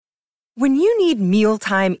When you need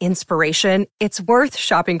mealtime inspiration, it's worth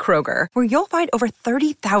shopping Kroger, where you'll find over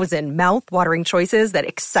 30,000 mouth-watering choices that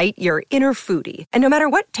excite your inner foodie. And no matter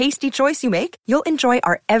what tasty choice you make, you'll enjoy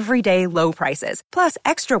our everyday low prices, plus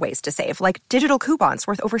extra ways to save, like digital coupons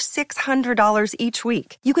worth over $600 each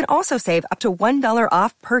week. You can also save up to $1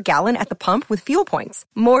 off per gallon at the pump with fuel points.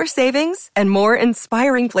 More savings and more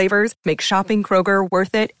inspiring flavors make shopping Kroger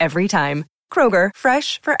worth it every time. Kroger,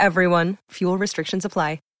 fresh for everyone. Fuel restrictions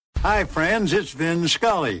apply. Hi, friends. It's Vin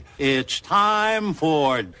Scully. It's time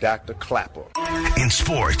for Dr. Clapper. In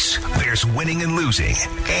sports, there's winning and losing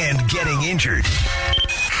and getting injured.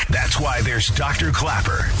 That's why there's Dr.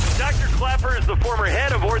 Clapper. Dr. Clapper is the former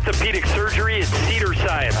head of orthopedic surgery at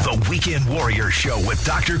Cedars-Sinai. The Weekend Warrior Show with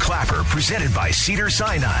Dr. Clapper, presented by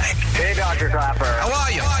Cedars-Sinai. Hey, Dr. Clapper. How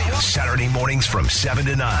are you? Saturday mornings from 7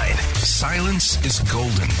 to 9. Silence is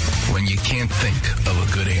golden when you can't think of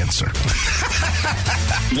a good answer.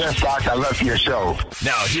 Yes, Doc, I love your show.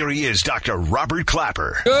 Now, here he is, Dr. Robert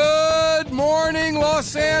Clapper. Good morning,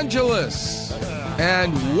 Los Angeles,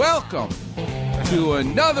 and welcome to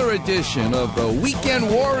another edition of the Weekend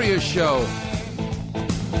Warrior Show.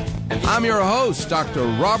 I'm your host, Dr.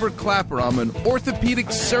 Robert Clapper. I'm an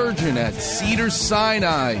orthopedic surgeon at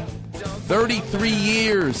Cedars-Sinai, 33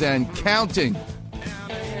 years and counting.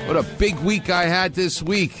 What a big week I had this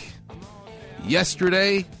week.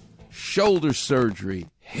 Yesterday, shoulder surgery,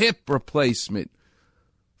 hip replacement,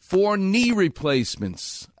 4 knee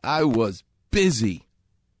replacements. I was busy,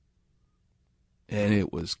 and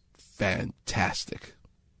it was fantastic.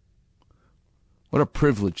 What a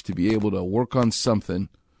privilege to be able to work on something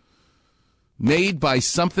made by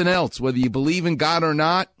something else, whether you believe in God or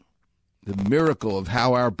not. The miracle of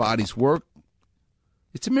how our bodies work,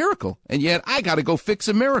 it's a miracle. And yet I got to go fix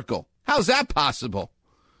a miracle. How's that possible?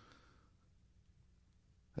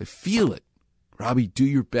 I feel it. Robbie, do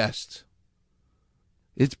your best.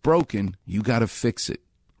 It's broken. You got to fix it.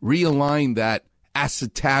 Realign that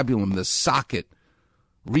acetabulum, the socket.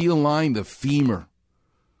 Realign the femur.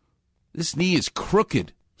 This knee is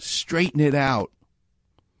crooked. Straighten it out.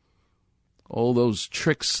 All those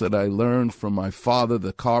tricks that I learned from my father,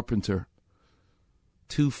 the carpenter.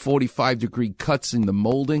 2 45-degree cuts in the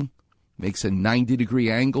molding. Makes a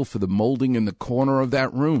 90-degree angle for the molding in the corner of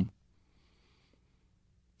that room.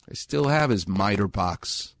 I still have his miter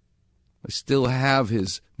box. I still have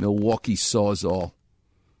his Milwaukee Sawzall.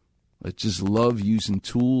 I just love using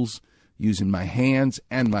tools, using my hands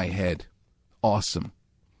and my head. Awesome.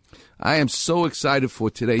 I am so excited for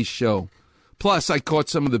today's show. Plus, I caught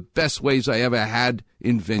some of the best waves I ever had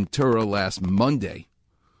in Ventura last Monday.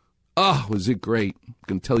 Oh, was it great. I'm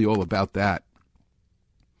going to tell you all about that.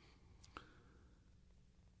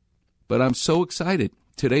 But I'm so excited.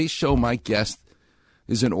 Today's show, my guest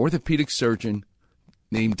is an orthopedic surgeon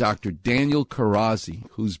named Dr. Daniel Kharrazi,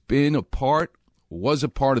 who's was a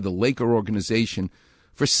part of the Laker organization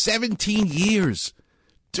for 17 years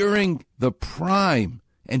during the prime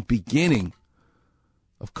and beginning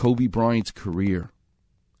of Kobe Bryant's career.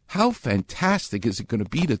 How fantastic is it going to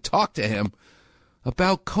be to talk to him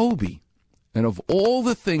about Kobe? And of all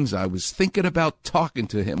the things I was thinking about talking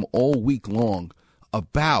to him all week long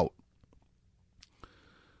about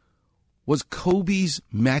was Kobe's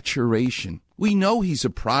maturation. We know he's a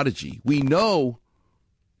prodigy. We know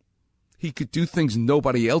he could do things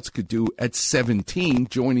nobody else could do at 17,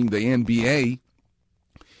 joining the NBA.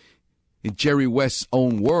 In Jerry West's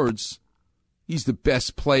own words, he's the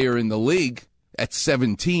best player in the league at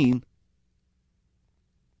 17.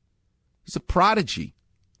 He's a prodigy.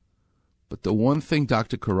 But the one thing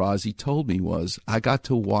Dr. Kharrazi told me was I got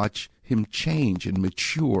to watch him change and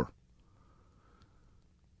mature.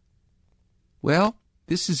 Well,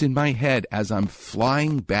 this is in my head as I'm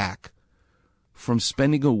flying back from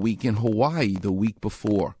spending a week in Hawaii the week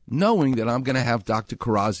before, knowing that I'm going to have Dr.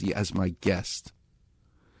 Kharrazi as my guest.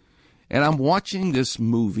 And I'm watching this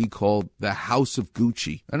movie called The House of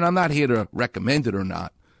Gucci. And I'm not here to recommend it or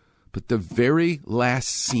not, but the very last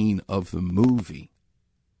scene of the movie,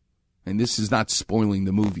 and this is not spoiling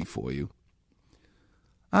the movie for you,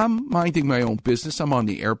 I'm minding my own business. I'm on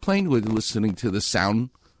the airplane. We're listening to the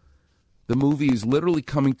sound. The movie is literally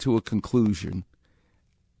coming to a conclusion.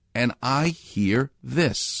 And I hear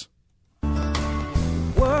this. This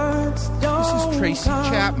is Tracy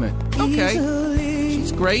Chapman. Okay.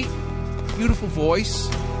 She's great. Beautiful voice.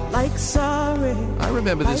 I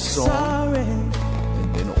remember this song.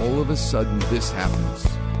 And then all of a sudden this happens.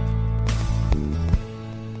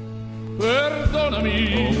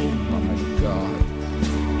 Perdonami. Oh my God.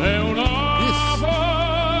 This is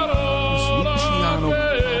Luciano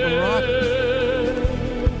Pavarotti.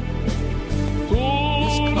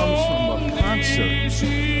 This comes from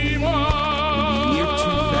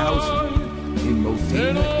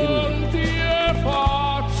Modena,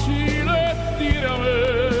 Italy.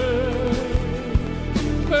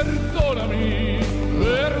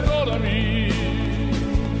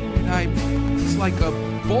 It's like a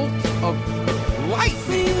bolt of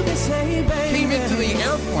lightning came into the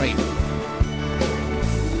airplane.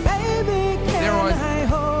 They're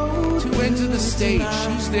on two ends of the stage.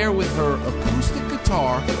 She's there with her acoustic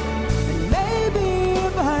guitar.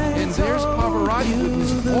 And there's Pavarotti with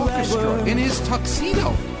his orchestra in his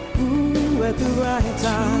tuxedo. Two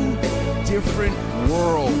different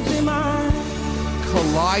worlds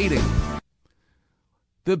colliding.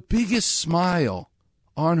 The biggest smile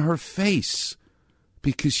on her face,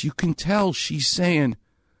 because you can tell she's saying,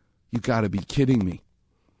 "You got to be kidding me."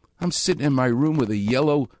 I'm sitting in my room with a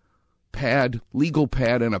yellow pad, legal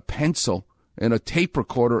pad, and a pencil and a tape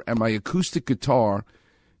recorder and my acoustic guitar,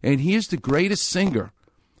 and here's the greatest singer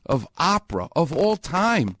of opera of all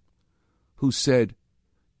time who said,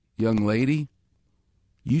 "Young lady,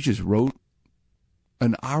 you just wrote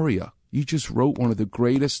an aria. You just wrote one of the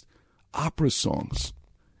greatest opera songs."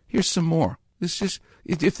 Here's some more. This just,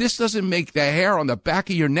 if this doesn't make the hair on the back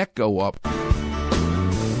of your neck go up.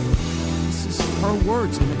 This is her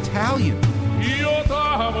words in Italian. Io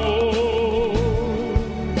t'amo,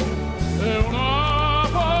 è una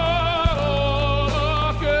parola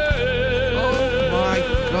che... Oh my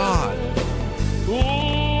God. Tu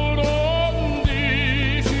non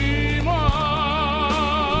dici mai.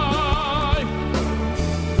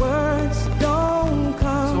 Words don't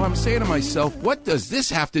come. So I'm saying to myself, what does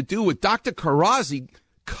this have to do with Dr. Karazi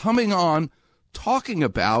coming on talking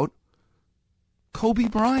about Kobe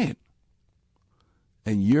Bryant?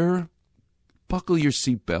 And buckle your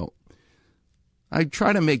seatbelt. I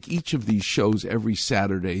try to make each of these shows every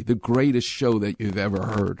Saturday the greatest show that you've ever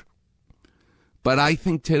heard. But I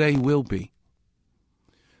think today will be.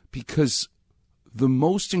 Because the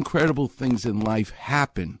most incredible things in life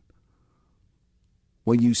happen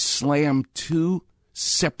when you slam two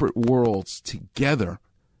separate worlds together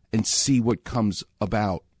and see what comes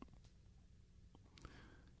about.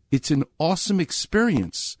 It's an awesome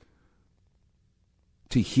experience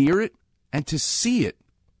to hear it and to see it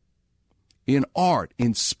in art,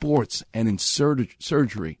 in sports, and in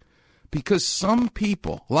surgery. Because some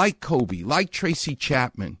people, like Kobe, like Tracy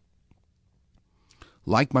Chapman,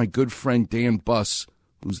 like my good friend Dan Buss,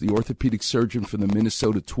 who's the orthopedic surgeon for the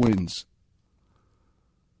Minnesota Twins,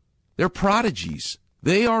 they're prodigies.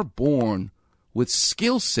 They are born with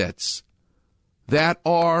skill sets that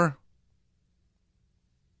are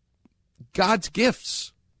God's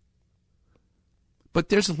gifts. But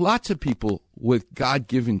there's lots of people with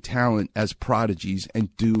God-given talent as prodigies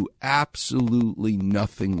and do absolutely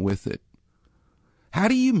nothing with it. How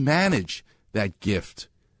do you manage that gift?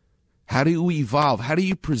 How do you evolve? How do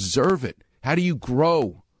you preserve it? How do you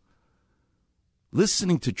grow?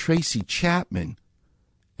 Listening to Tracy Chapman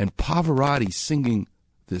and Pavarotti singing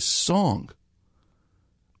this song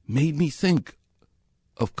made me think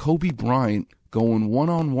of Kobe Bryant going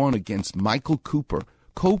one-on-one against Michael Cooper.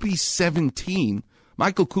 Kobe's 17.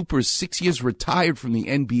 Michael Cooper is 6 years retired from the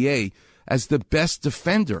NBA as the best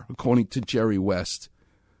defender, according to Jerry West.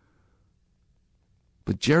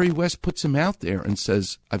 But Jerry West puts him out there and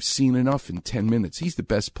says, "I've seen enough in 10 minutes. He's the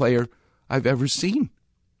best player I've ever seen."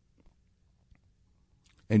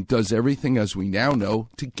 And does everything, as we now know,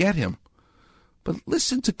 to get him. But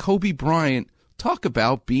listen to Kobe Bryant talk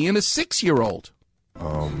about being a 6-year-old.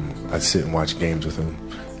 I sit and watch games with him.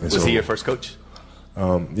 Was he your first coach?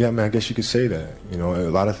 Yeah, I guess you could say that. You know, a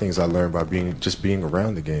lot of things I learned by being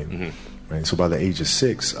around the game. Mm-hmm. Right. So by the age of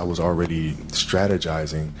 6, I was already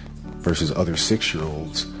strategizing versus other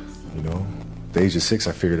 6-year-olds. You know, at the age of 6,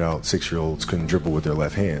 I figured out 6-year-olds couldn't dribble with their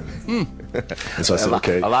left hand. And so I said,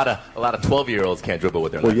 okay. A lot of 12-year-olds can't dribble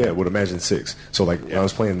with their left. Well, yeah. Well, imagine 6. So when I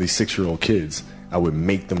was playing these 6-year-old kids, I would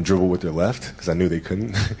make them dribble with their left because I knew they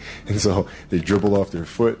couldn't. And so they dribble off their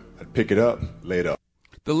foot. I'd pick it up, lay it up.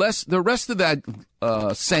 The rest of that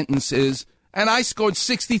sentence is, and I scored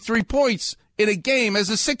 63 points in a game as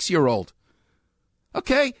a 6-year-old.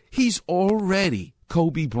 Okay, he's already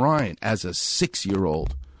Kobe Bryant as a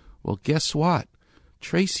 6-year-old. Well, guess what?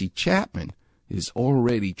 Tracy Chapman is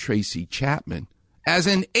already Tracy Chapman as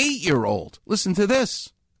an 8-year-old. Listen to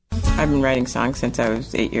this. I've been writing songs since I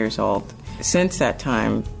was 8 years old. Since that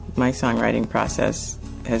time, my songwriting process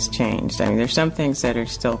has changed. I mean, there's some things that are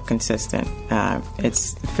still consistent.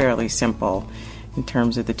 It's fairly simple in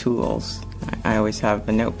terms of the tools. I always have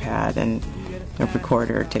a notepad and a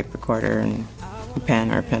recorder, tape recorder, and a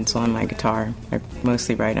pen or a pencil on my guitar. I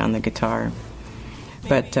mostly write on the guitar.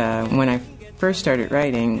 But when I first started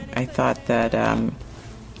writing, I thought that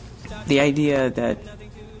The idea that,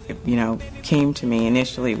 came to me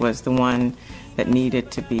initially was the one that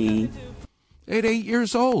needed to be... At 8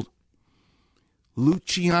 years old,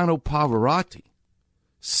 Luciano Pavarotti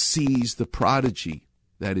sees the prodigy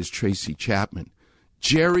that is Tracy Chapman.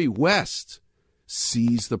 Jerry West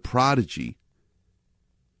sees the prodigy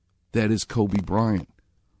that is Kobe Bryant.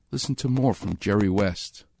 Listen to more from Jerry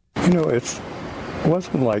West. It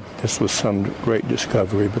wasn't like this was some great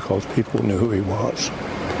discovery because people knew who he was.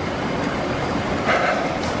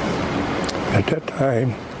 At that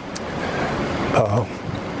time,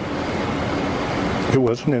 it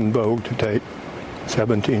wasn't in vogue to take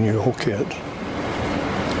 17-year-old kids.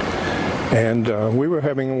 And we were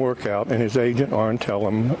having a workout, and his agent, Arn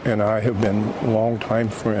Tellem, and I have been longtime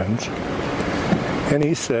friends. And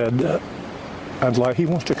he said, he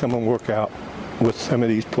wants to come and work out with some of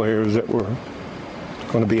these players that were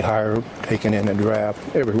going to be higher taken in the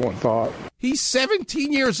draft, everyone thought. He's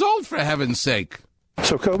 17 years old, for heaven's sake.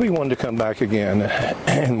 So Kobe wanted to come back again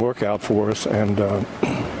and work out for us, and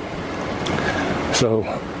so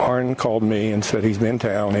Arn called me and said he's been in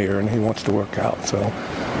town here and he wants to work out. So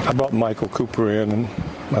I brought Michael Cooper in, and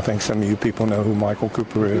I think some of you people know who Michael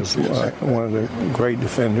Cooper is, one of the great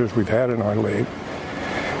defenders we've had in our league.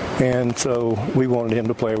 And so we wanted him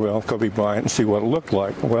to play with Kobe Bryant and see what it looked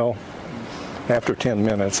like. Well, after 10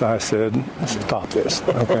 minutes, I said, stop this,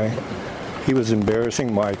 okay? He was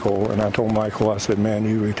embarrassing Michael, and I told Michael, I said, man,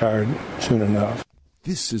 you retired soon enough.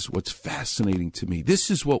 This is what's fascinating to me. This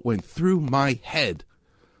is what went through my head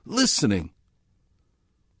listening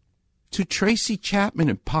to Tracy Chapman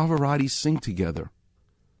and Pavarotti sing together.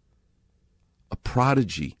 A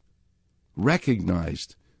prodigy,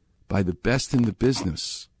 recognized by the best in the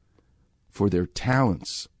business for their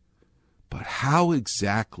talents. But how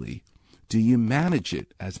exactly do you manage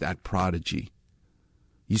it as that prodigy?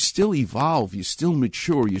 You still evolve, you still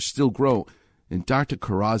mature, you still grow. And Dr.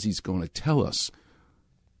 Karazi's going to tell us.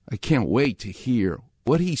 I can't wait to hear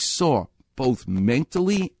what he saw, both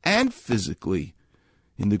mentally and physically,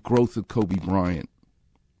 in the growth of Kobe Bryant.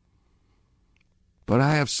 But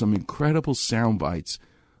I have some incredible sound bites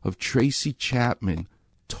of Tracy Chapman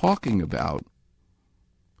talking about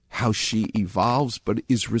how she evolves but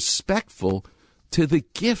is respectful to the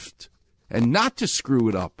gift and not to screw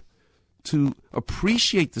it up, to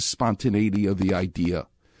appreciate the spontaneity of the idea.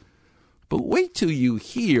 But wait till you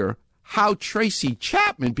hear how Tracy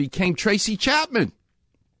Chapman became Tracy Chapman.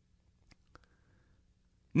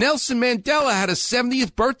 Nelson Mandela had a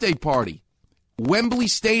 70th birthday party. Wembley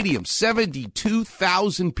Stadium,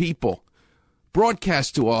 72,000 people.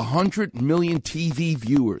 Broadcast to 100 million TV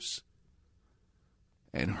viewers.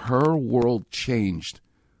 And her world changed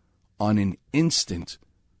on an instant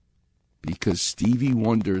because Stevie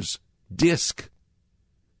Wonder's disc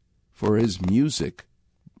for his music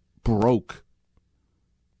broke.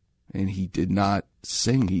 And he did not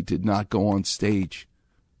sing. He did not go on stage.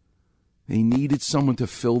 They needed someone to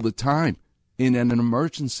fill the time in an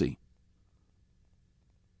emergency.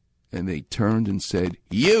 And they turned and said,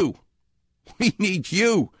 you! We need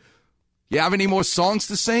you! You have any more songs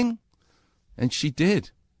to sing? And she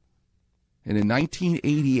did. And in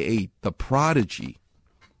 1988, the prodigy,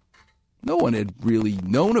 no one had really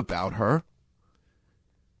known about her,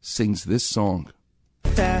 sings this song.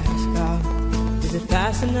 Is it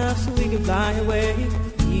fast enough so we can fly away?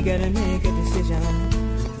 You gotta make a decision.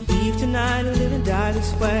 Leave tonight or live and die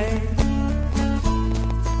this way.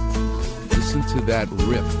 Listen to that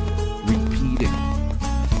riff repeating.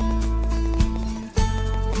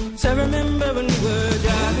 So remember when we were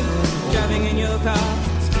driving in your car.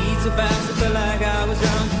 Speed so fast I felt like I was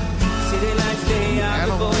drunk. City lights day out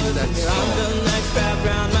before us and your arms felt like wrapped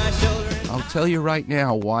around my shoulder. I'll tell you right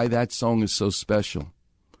now why that song is so special.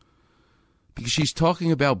 Because she's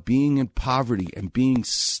talking about being in poverty and being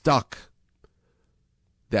stuck.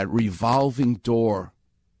 That revolving door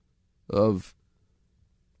of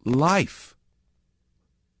life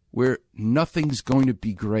where nothing's going to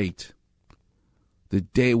be great.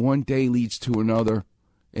 One day leads to another,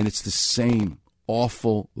 and it's the same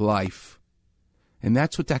awful life. And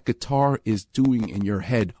that's what that guitar is doing in your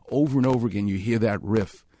head over and over again. You hear that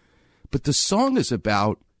riff. But the song is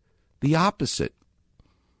about the opposite.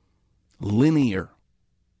 Linear.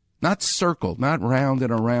 Not circle, not round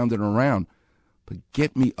and around and around, but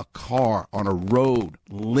get me a car on a road,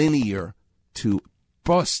 linear, to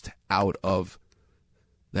bust out of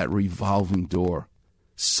that revolving door.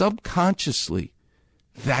 Subconsciously,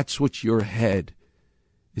 that's what your head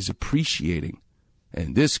is appreciating.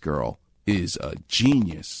 And this girl is a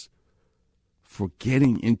genius for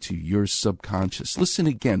getting into your subconscious. Listen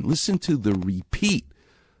again. Listen to the repeat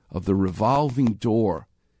of the revolving door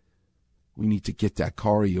We need to get that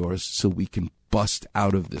car of yours so we can bust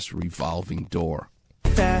out of this revolving door.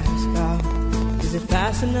 Fast car, is it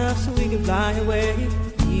fast enough so we can fly away?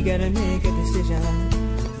 We gotta make a decision.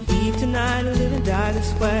 Leave tonight or live and die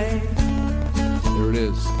this way. There it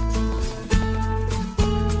is.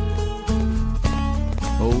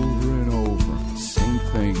 Over and over. Same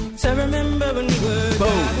thing. So remember when we were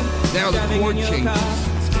boom. Now the chord changes.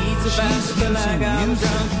 She's using music.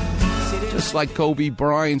 Just like Kobe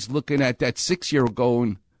Bryant's looking at that 6-year-old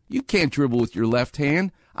going, you can't dribble with your left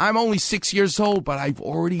hand. I'm only 6 years old, but I've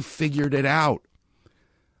already figured it out.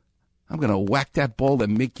 I'm going to whack that ball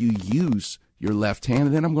and make you use your left hand,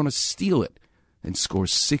 and then I'm going to steal it and score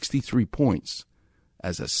 63 points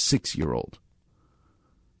as a 6-year-old.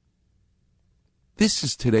 This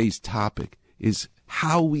is today's topic, is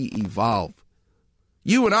how we evolve.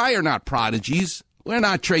 You and I are not prodigies. We're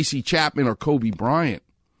not Tracy Chapman or Kobe Bryant.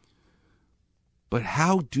 But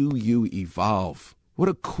how do you evolve? What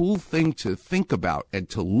a cool thing to think about and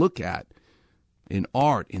to look at in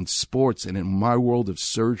art, in sports, and in my world of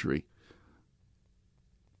surgery.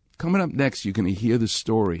 Coming up next, you're going to hear the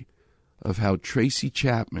story of how Tracy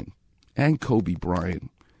Chapman and Kobe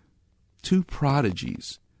Bryant, two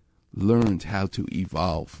prodigies, learned how to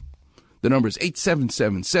evolve. The number is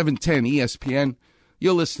 877-710-ESPN.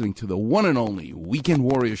 You're listening to the one and only Weekend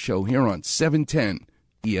Warrior Show here on 710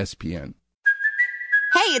 ESPN.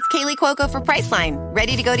 Hey, it's Kaylee Cuoco for Priceline.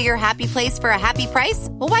 Ready to go to your happy place for a happy price?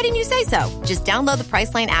 Well, why didn't you say so? Just download the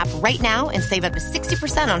Priceline app right now and save up to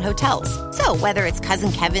 60% on hotels. So whether it's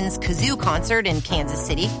Cousin Kevin's Kazoo Concert in Kansas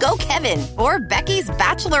City, go Kevin, or Becky's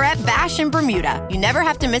Bachelorette Bash in Bermuda, you never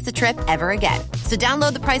have to miss a trip ever again. So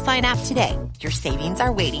download the Priceline app today. Your savings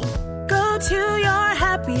are waiting. Go to your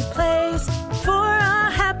happy place for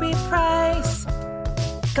a happy price.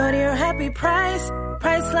 Go to your happy price,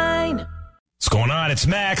 Priceline. What's going on? It's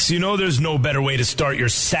Max. You know there's no better way to start your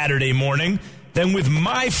Saturday morning than with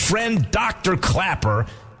my friend Dr. Clapper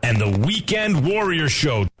and the Weekend Warrior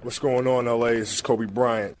Show. What's going on, LA? This is Kobe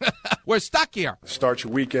Bryant. We're stuck here. Start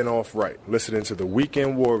your weekend off right. Listening to the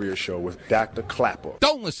Weekend Warrior Show with Dr. Clapper.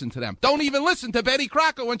 Don't listen to them. Don't even listen to Betty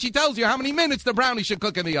Crocker when she tells you how many minutes the brownie should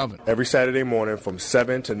cook in the oven. Every Saturday morning from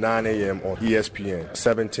 7 to 9 a.m. on ESPN,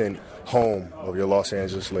 710, home of your Los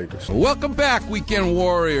Angeles Lakers. Welcome back, Weekend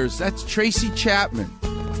Warriors. That's Tracy Chapman.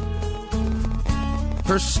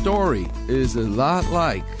 Her story is a lot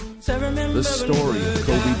like the story of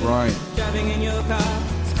Kobe Bryant.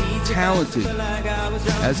 Talented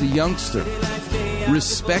as a youngster,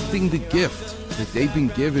 respecting the gift that they've been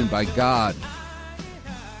given by God,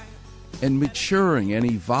 and maturing and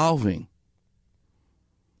evolving.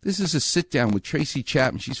 This is a sit-down with Tracy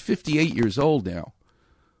Chapman. She's 58 years old now,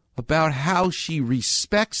 about how she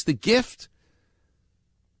respects the gift,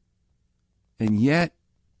 and yet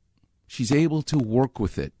she's able to work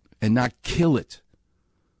with it and not kill it.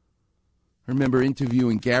 I remember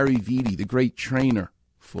interviewing Gary Vitti, the great trainer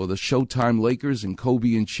for the Showtime Lakers and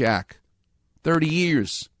Kobe and Shaq. 30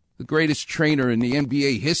 years, the greatest trainer in the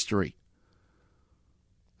NBA history.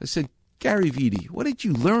 I said, Gary Vitti, what did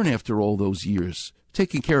you learn after all those years?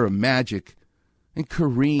 Taking care of Magic and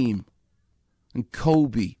Kareem and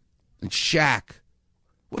Kobe and Shaq.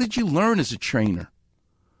 What did you learn as a trainer?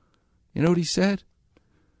 You know what he said?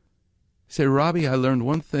 He said, Robbie, I learned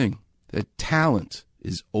one thing, that talent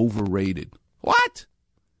is overrated. What?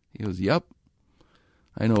 He goes, yep.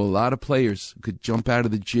 I know a lot of players who could jump out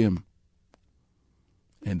of the gym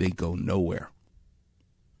and they go nowhere.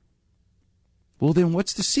 Well, then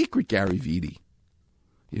what's the secret, Gary Vitti?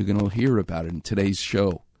 You're going to hear about it in today's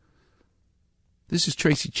show. This is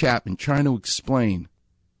Tracy Chapman trying to explain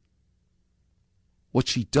what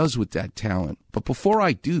she does with that talent. But before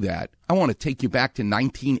I do that, I want to take you back to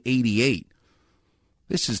 1988.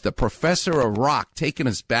 This is the Professor of Rock taking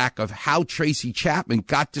us back of how Tracy Chapman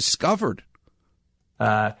got discovered.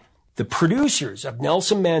 The producers of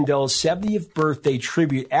Nelson Mandela's 70th birthday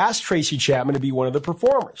tribute asked Tracy Chapman to be one of the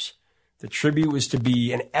performers. The tribute was to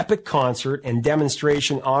be an epic concert and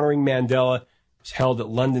demonstration honoring Mandela. It was held at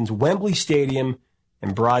London's Wembley Stadium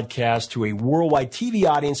and broadcast to a worldwide TV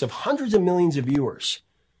audience of hundreds of millions of viewers.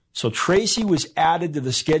 So Tracy was added to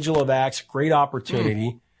the schedule of acts. Great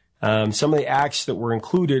opportunity. Some of the acts that were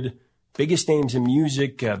included, biggest names in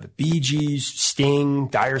music, the Bee Gees, Sting,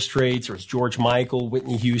 Dire Straits, there was George Michael,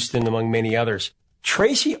 Whitney Houston, among many others.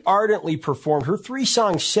 Tracy ardently performed her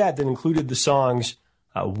 3-song set that included the songs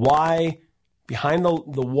Why, Behind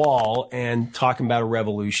the Wall, and Talking About a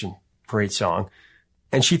Revolution. Great song.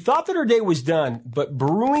 And she thought that her day was done, but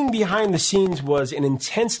brewing behind the scenes was an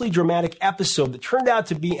intensely dramatic episode that turned out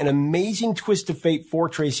to be an amazing twist of fate for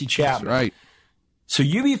Tracy Chapman. That's right. So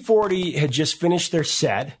UB40 had just finished their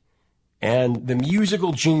set, and the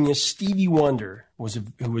musical genius Stevie Wonder,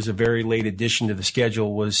 who was a very late addition to the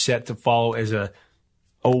schedule, was set to follow as a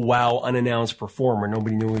unannounced performer.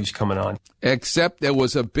 Nobody knew he was coming on. Except there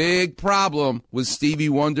was a big problem with Stevie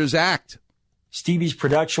Wonder's act. Stevie's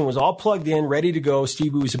production was all plugged in, ready to go.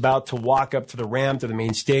 Stevie was about to walk up to the ramp to the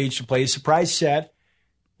main stage to play a surprise set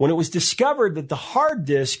when it was discovered that the hard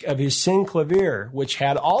disk of his synclavier, which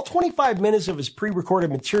had all 25 minutes of his pre-recorded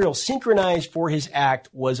material synchronized for his act,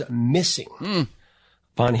 was missing.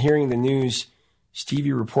 Upon hearing the news, Stevie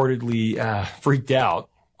reportedly freaked out,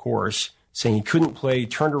 of course, saying he couldn't play,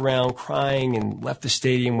 turned around crying, and left the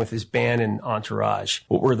stadium with his band and entourage.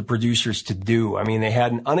 What were the producers to do? I mean, they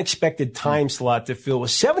had an unexpected time slot to fill with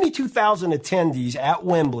 72,000 attendees at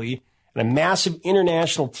Wembley and a massive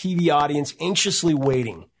international TV audience anxiously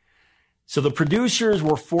waiting. So the producers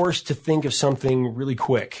were forced to think of something really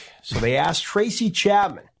quick. So they asked Tracy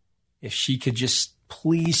Chapman if she could just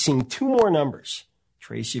please sing 2 more numbers.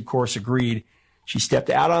 Tracy, of course, agreed. She stepped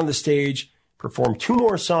out on the stage, performed 2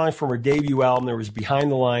 more songs from her debut album. There was Behind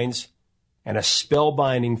the Lines and a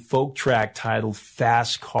spellbinding folk track titled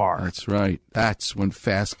Fast Car. That's right. That's when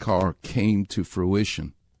Fast Car came to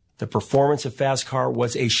fruition. The performance of Fast Car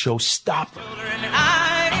was a showstopper.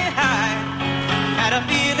 I had a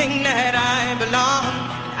feeling that I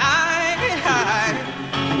belonged. I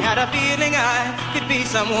had a feeling I could be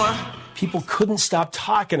someone. People couldn't stop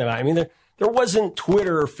talking about it. I mean, there wasn't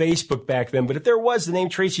Twitter or Facebook back then, but if there was, the name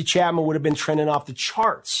Tracy Chapman would have been trending off the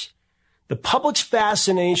charts. The public's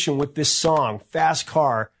fascination with this song, Fast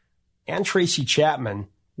Car, and Tracy Chapman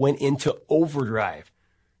went into overdrive.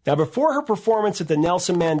 Now, before her performance at the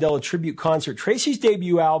Nelson Mandela tribute concert, Tracy's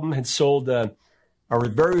debut album had sold a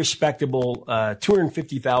very respectable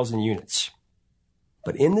 250,000 units.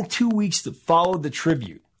 But in the 2 weeks that followed the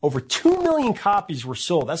tribute, over 2 million copies were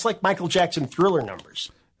sold. That's like Michael Jackson Thriller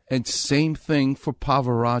numbers. And same thing for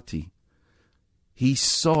Pavarotti. He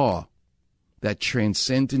saw that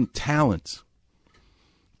transcendent talent.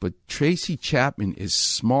 But Tracy Chapman is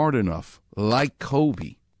smart enough, like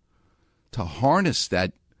Kobe, to harness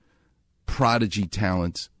that prodigy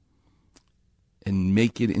talent and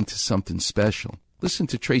make it into something special. Listen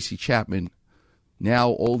to Tracy Chapman now,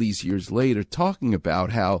 all these years later, talking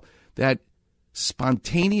about how that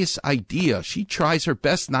spontaneous idea, she tries her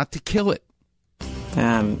best not to kill it.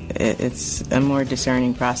 It's a more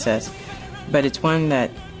discerning process, but it's one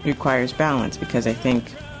that requires balance, because I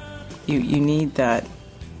think you need that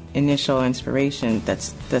initial inspiration,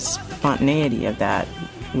 that's the spontaneity of that,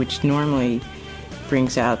 which normally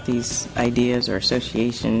brings out these ideas or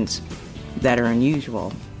associations that are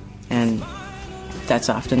unusual, and that's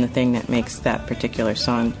often the thing that makes that particular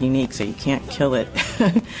song unique. So you can't kill it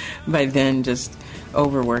by then just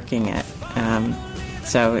overworking it.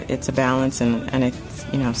 So it's a balance, and it's,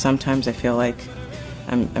 you know, sometimes I feel like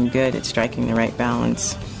I'm good at striking the right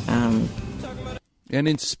balance. And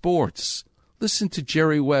in sports, listen to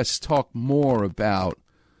Jerry West talk more about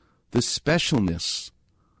the specialness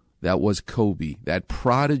that was Kobe, that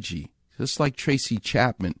prodigy, just like Tracy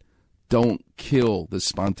Chapman. Don't kill the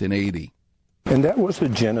spontaneity. And that was the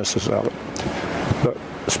genesis of it. But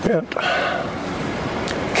spent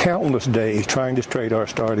countless days trying to straighten our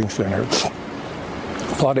starting center.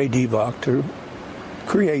 Vlade Divac to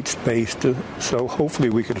create space so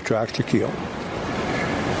hopefully we could attract Shaquille.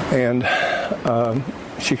 And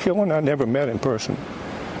Shaquille and I never met in person.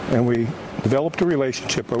 And we developed a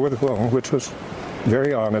relationship over the phone, which was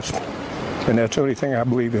very honest. And that's the only thing I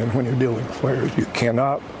believe in when you're dealing with players. You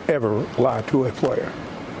cannot ever lie to a player.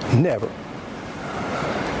 Never.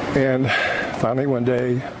 And finally one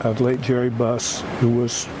day, the late Jerry Buss,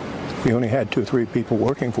 we only had 2 or 3 people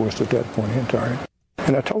working for us at that point in time.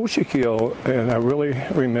 And I told Shaquille, and I really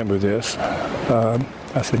remember this,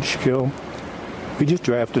 I said, Shaquille, we just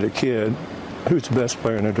drafted a kid who's the best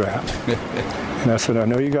player in the draft. And I said, I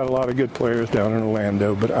know you got a lot of good players down in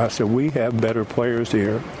Orlando, but I said, we have better players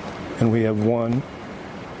here, and we have one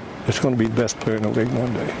that's going to be the best player in the league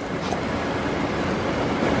one day.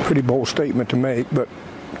 Pretty bold statement to make, but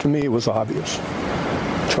to me it was obvious.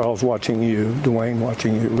 Charles watching you, Dwayne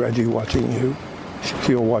watching you, Reggie watching you,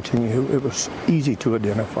 Shaquille watching you, it was easy to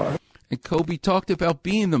identify. And Kobe talked about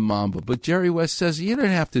being the Mamba, but Jerry West says you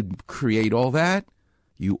didn't have to create all that.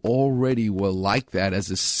 You already were like that as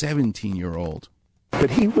a 17-year-old. But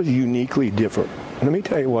he was uniquely different. Let me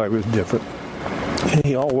tell you why he was different.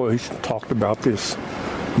 He always talked about this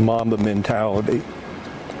Mamba mentality.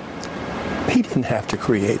 He didn't have to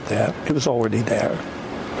create that. It was already there.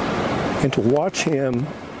 And to watch him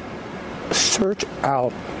search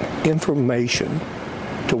out information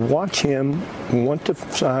to watch him want to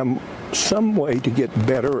find some way to get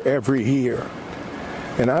better every year.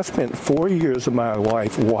 And I spent 4 years of my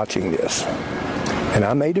life watching this. And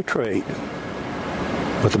I made a trade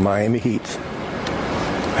with the Miami Heat.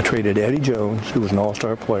 I traded Eddie Jones, who was an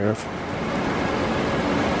all-star player.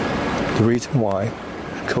 The reason why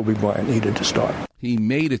Kobe Bryant needed to start. He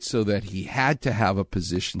made it so that he had to have a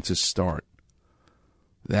position to start.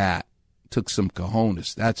 That took some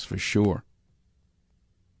cojones, that's for sure.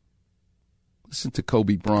 Listen to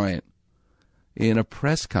Kobe Bryant in a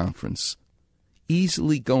press conference,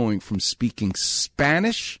 easily going from speaking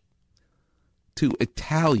Spanish to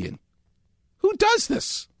Italian. Who does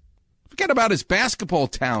this? Forget about his basketball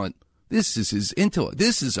talent. This is his intellect.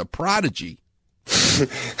 This is a prodigy.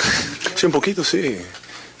 Sí, un poquito, sí.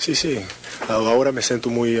 Sí. Ahora me siento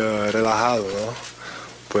muy relajado, ¿no?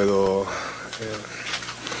 Puedo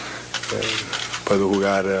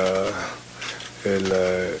jugar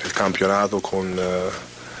el campeonato con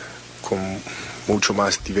mucho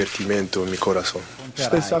más divertimento en mi corazón.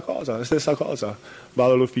 Stessa cosa.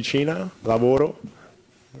 Vado all'officina, lavoro,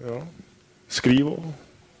 no? Scrivo,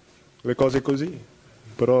 le cose così.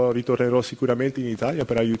 Però ritornerò sicuramente in Italia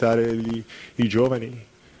per aiutare i giovani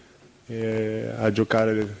a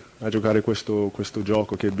giocare questo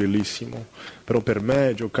gioco che è bellissimo. Però per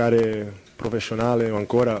me giocare professionale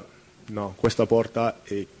ancora no, questa porta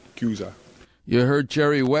è chiusa. You heard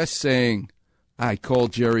Jerry West saying, I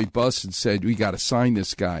called Jerry Buss and said, we got to sign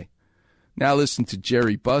this guy. Now listen to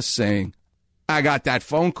Jerry Buss saying, I got that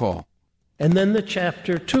phone call. And then the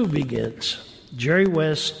chapter 2 begins. Jerry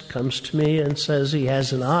West comes to me and says he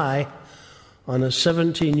has an eye on a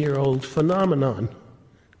 17-year-old phenomenon,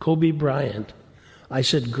 Kobe Bryant. I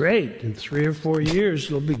said, great, in 3 or 4 years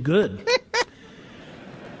it'll be good.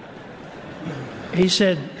 He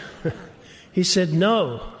said,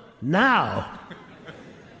 no, now.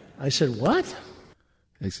 I said, what?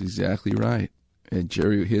 That's exactly right. And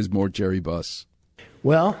here's more Jerry Buss.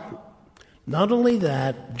 Well, not only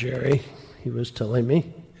that, Jerry, he was telling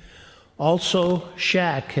me, also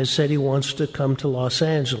Shaq has said he wants to come to Los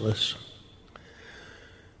Angeles.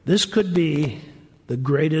 This could be the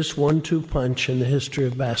greatest 1-2 punch in the history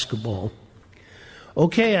of basketball.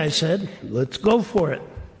 Okay, I said, let's go for it.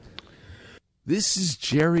 This is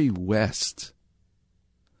Jerry West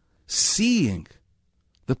seeing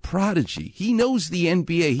the prodigy. He knows the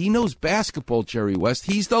NBA. He knows basketball, Jerry West.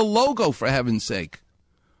 He's the logo, for heaven's sake.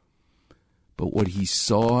 But what he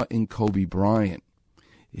saw in Kobe Bryant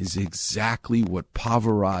is exactly what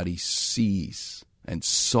Pavarotti sees and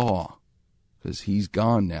saw, because he's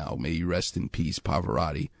gone now. May he rest in peace,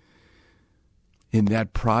 Pavarotti. In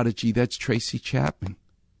that prodigy, that's Tracy Chapman.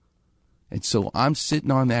 And so I'm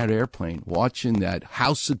sitting on that airplane watching that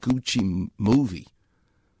House of Gucci movie.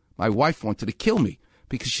 My wife wanted to kill me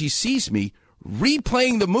because she sees me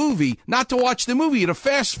replaying the movie, not to watch the movie, to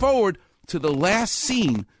fast forward to the last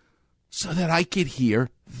scene so that I could hear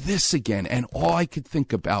this again. And all I could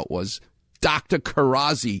think about was Dr.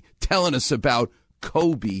 Karazi telling us about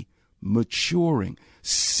Kobe maturing,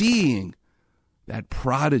 seeing that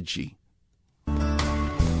prodigy.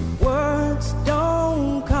 Words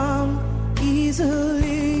don't come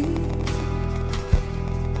easily,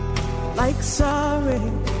 like sorry.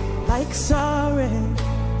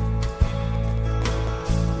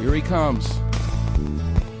 Here he comes.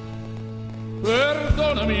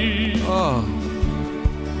 Perdonami. Oh.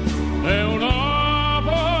 È una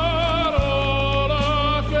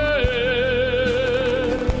parola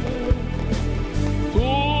che tu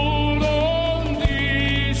non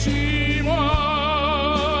dici mai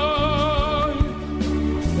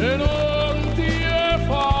e non ti è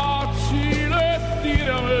facile dire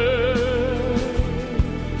a me.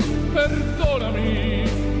 Perdonami.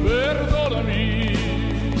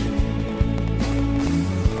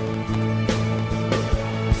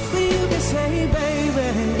 You can say,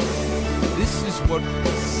 baby. This is what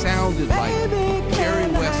sounded like Jerry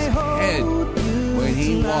West's head when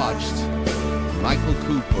he watched Michael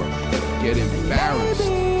Cooper get embarrassed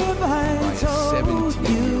by a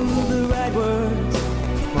 17-year-old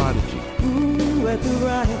prodigy. At the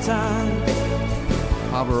right time.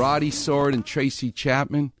 Pavarotti saw it in Tracy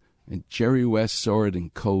Chapman, and Jerry West saw it in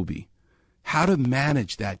Kobe. How to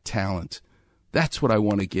manage that talent. That's what I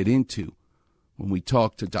want to get into when we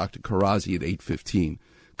talk to Dr. Karazi at 8:15.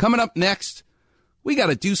 Coming up next, we got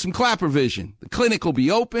to do some clapper vision. The clinic will be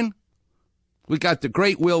open. We got the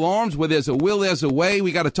great Will Arms. Where there's a will, there's a way.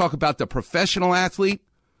 We got to talk about the professional athlete.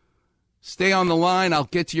 Stay on the line. I'll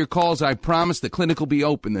get to your calls. I promise. The clinic will be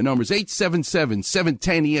open. The number's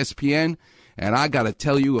 877-710-ESPN. And I got to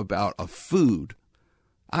tell you about a food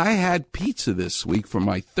I had pizza this week for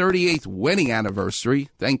my 38th wedding anniversary.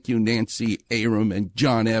 Thank you, Nancy Aram and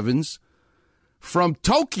John Evans. From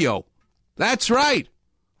Tokyo. That's right.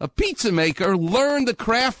 A pizza maker learned the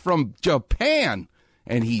craft from Japan,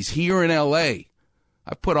 and he's here in L.A.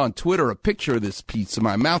 I put on Twitter a picture of this pizza.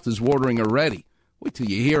 My mouth is watering already. Wait till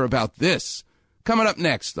you hear about this. Coming up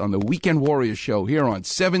next on the Weekend Warrior Show here on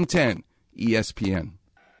 710 ESPN.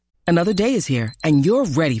 Another day is here, and you're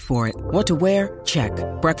ready for it. What to wear? Check.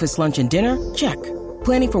 Breakfast, lunch, and dinner? Check.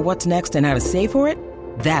 Planning for what's next and how to save for it?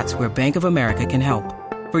 That's where Bank of America can help.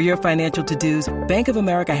 For your financial to-dos, Bank of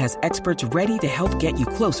America has experts ready to help get you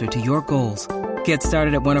closer to your goals. Get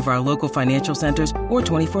started at one of our local financial centers or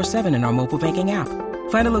 24/7 in our mobile banking app.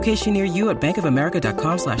 Find a location near you at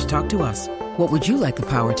bankofamerica.com/talktous. What would you like the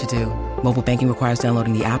power to do? Mobile banking requires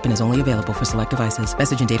downloading the app and is only available for select devices.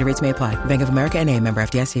 Message and data rates may apply. Bank of America N.A., member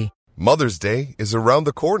FDIC. Mother's Day is around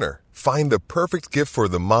the corner. Find the perfect gift for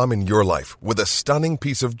the mom in your life with a stunning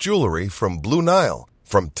piece of jewelry from Blue Nile.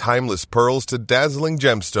 From timeless pearls to dazzling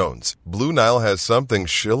gemstones, Blue Nile has something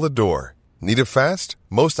she'll adore. Need it fast?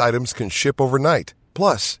 Most items can ship overnight.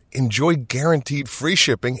 Plus, enjoy guaranteed free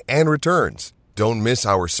shipping and returns. Don't miss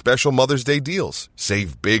our special Mother's Day deals.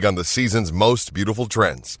 Save big on the season's most beautiful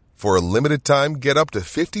trends. For a limited time, get up to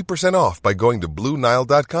 50% off by going to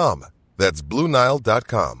BlueNile.com. That's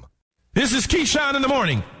BlueNile.com. This is Keyshawn in the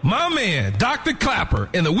morning. My man, Dr. Clapper,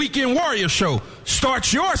 in the Weekend Warrior Show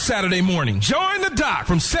starts your Saturday morning. Join the doc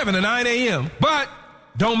from 7 to 9 a.m. But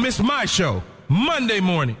don't miss my show, Monday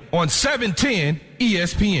morning on 710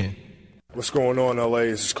 ESPN. What's going on, LA?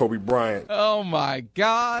 This is Kobe Bryant. Oh, my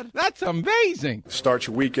God. That's amazing. Start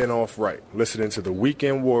your weekend off right. Listening to the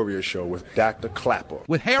Weekend Warrior Show with Dr. Clapper.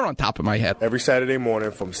 With hair on top of my head. Every Saturday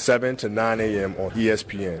morning from 7 to 9 a.m. on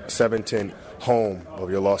ESPN. 710, home of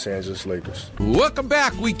your Los Angeles Lakers. Welcome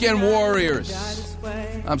back, Weekend Warriors.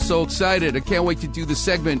 I'm so excited. I can't wait to do the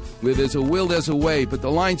segment where there's a will, there's a way, but the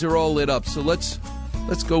lines are all lit up. So let's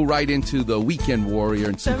go right into the Weekend Warrior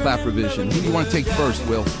and some Clapper vision. Who do you want to take first,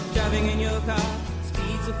 Will?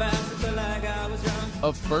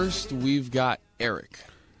 Up first, we've got Eric.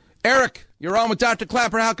 Eric, you're on with Dr.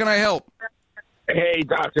 Clapper. How can I help? Hey,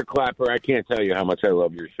 Dr. Clapper, I can't tell you how much I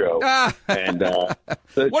love your show. And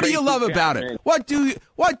what do you love about it? What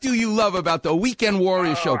do you love about the Weekend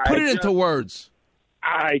Warrior Show? Put it into words.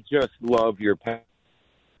 I just love your passion.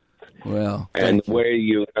 Well, and the way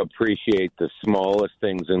you appreciate the smallest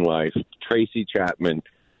things in life. Tracy Chapman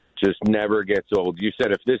just never gets old. You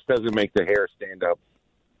said if this doesn't make the hair stand up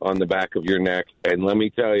on the back of your neck, and let me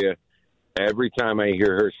tell you, every time I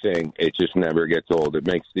hear her sing, it just never gets old. It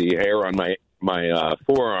makes the hair on my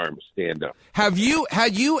forearms stand up. Had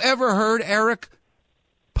you ever heard Eric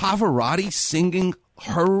Pavarotti singing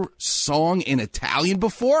her song in Italian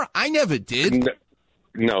before? I never did.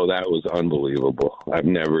 No, that was unbelievable. I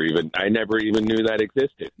never even knew that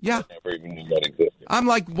existed. Yeah. I never even knew that existed. I'm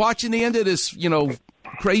like watching the end of this,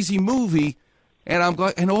 crazy movie, and I'm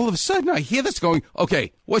going, and all of a sudden I hear this going,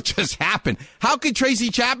 okay, what just happened? How could Tracy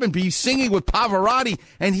Chapman be singing with Pavarotti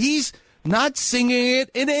and he's not singing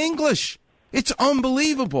it in English? It's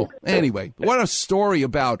unbelievable. Anyway, what a story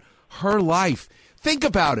about her life. Think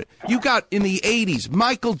about it. You got in the 80s,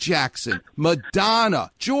 Michael Jackson,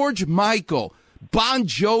 Madonna, George Michael, Bon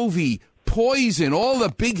Jovi, Poison, all the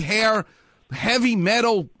big hair, heavy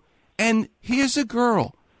metal. And here's a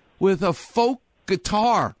girl with a folk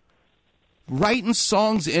guitar writing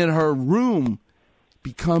songs in her room,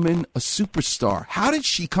 becoming a superstar. How did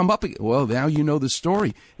she come up? Well, now you know the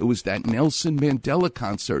story. It was that Nelson Mandela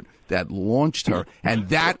concert that launched her, and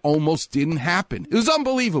that almost didn't happen. It was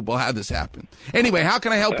unbelievable how this happened. Anyway, how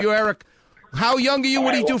can I help you, Eric? How young are you?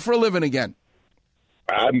 What do you do for a living again?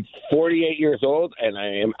 I'm 48 years old, and I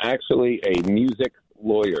am actually a music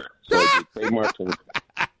lawyer. So I do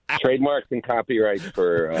trademarks and copyrights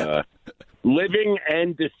for living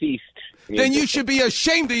and deceased music. Then you should be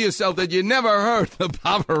ashamed of yourself that you never heard the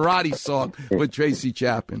Pavarotti song with Tracy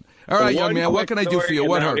Chapman. All right, young man, what can I do for you?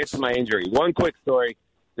 What hurts? It's my injury. One quick story.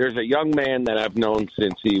 There's a young man that I've known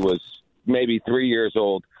since he was maybe 3 years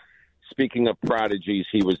old. Speaking of prodigies,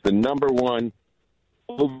 he was the number one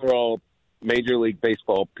overall Major League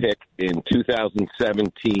Baseball pick in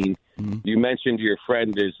 2017. Mm-hmm. You mentioned your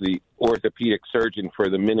friend is the orthopedic surgeon for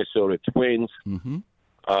the Minnesota Twins. Mm-hmm.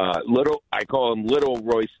 I call him Little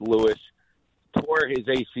Royce Lewis. Tore his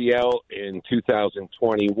ACL in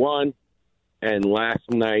 2021, and last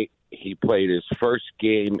night he played his first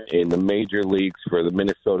game in the major leagues for the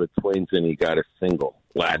Minnesota Twins, and he got a single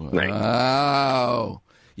last night. Wow.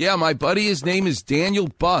 Yeah, my buddy, his name is Daniel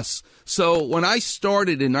Buss. So when I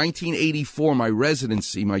started in 1984, my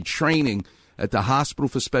residency, my training, at the Hospital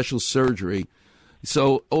for Special Surgery.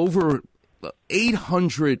 So over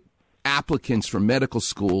 800 applicants from medical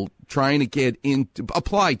school trying to get in,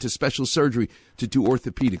 applied to special surgery to do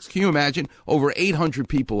orthopedics. Can you imagine? Over 800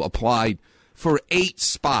 people applied for 8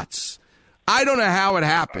 spots. I don't know how it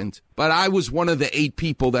happened, but I was one of the 8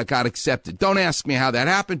 people that got accepted. Don't ask me how that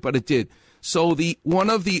happened, but it did. So one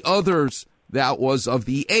of the others that was of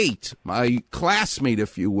the 8, my classmate,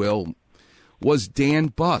 if you will, was Dan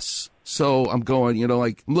Buss. So I'm going,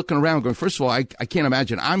 I'm looking around going, first of all, I can't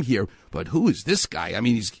imagine I'm here, but who is this guy? I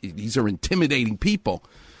mean, these are intimidating people.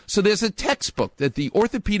 So there's a textbook that the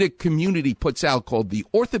orthopedic community puts out called the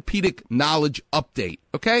Orthopedic Knowledge Update,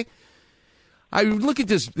 okay? I look at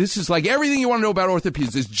this. This is like everything you want to know about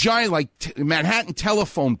orthopedics. This giant, Manhattan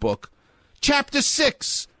telephone book. Chapter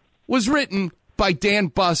 6 was written by Dan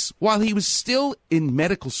Buss while he was still in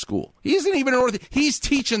medical school. He isn't even he's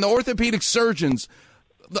teaching the orthopedic surgeons.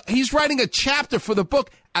 He's writing a chapter for the book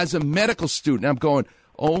as a medical student. I'm going,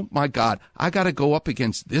 oh, my God, I got to go up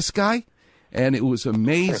against this guy? And it was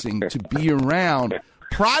amazing to be around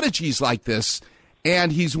prodigies like this.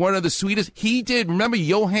 And he's one of the sweetest. He did, remember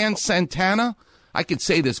Johan Santana? I could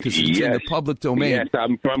say this because it's in the public domain. Yes,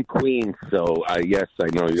 I'm from Queens, so yes, I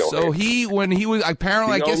know Johan. So when he was,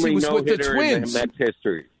 apparently, I guess he was with the Twins. In Mets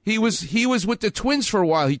history. He was with the Twins for a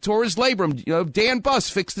while. He tore his labrum. Dan Buss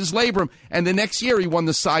fixed his labrum, and the next year he won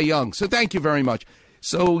the Cy Young. So thank you very much.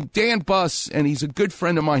 So Dan Buss, and he's a good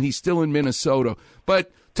friend of mine. He's still in Minnesota.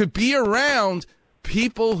 But to be around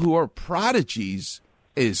people who are prodigies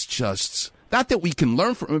is just, not that we can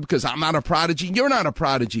learn from him because I'm not a prodigy, you're not a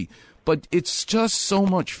prodigy, but it's just so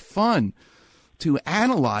much fun to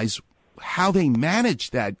analyze how they manage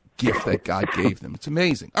that gift that God gave them. It's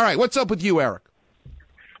amazing. All right, what's up with you, Eric?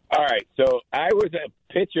 All right, so I was a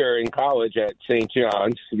pitcher in college at St.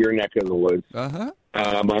 John's, your neck of the woods. Uh-huh.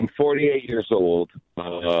 I'm 48 years old.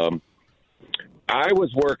 I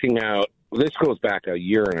was working out. This goes back a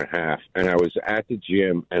year and a half, and I was at the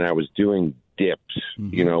gym, and I was doing dips,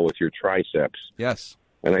 with your triceps. Yes.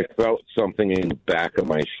 And I felt something in the back of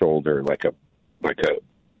my shoulder, like a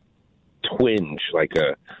twinge,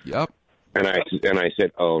 Yep. And I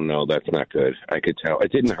said, "Oh no, that's not good." I could tell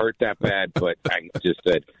it didn't hurt that bad, but I just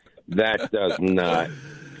said, "That does not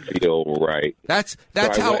feel right." That's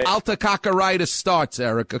how altococcaritis starts,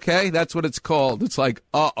 Eric. Okay, that's what it's called. It's like,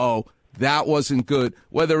 that wasn't good.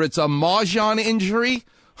 Whether it's a Mahjong injury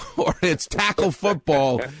or it's tackle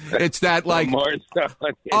football, it's that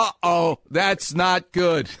that's not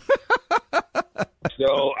good.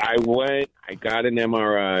 So I got an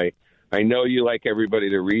MRI. I know you like everybody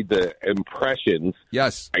to read the impressions.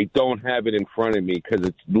 Yes. I don't have it in front of me because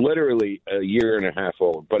it's literally a year and a half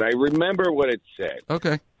old. But I remember what it said.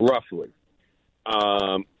 Okay. Roughly.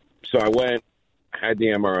 So I had the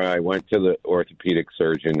MRI, went to the orthopedic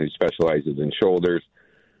surgeon who specializes in shoulders.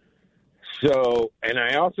 So, and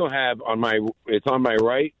I also have it's on my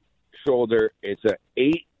right shoulder. It's a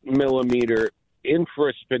 8mm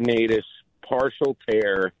infraspinatus partial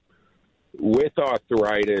tear with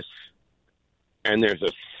arthritis, and there's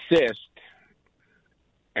a cyst.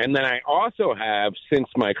 And then I also have, since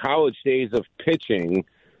my college days of pitching,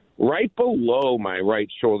 right below my right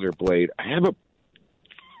shoulder blade, I have a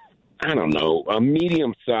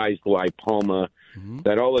medium-sized lipoma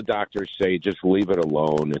that all the doctors say just leave it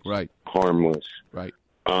alone. It's harmless. Right.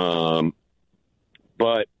 But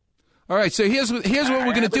all right, so here's what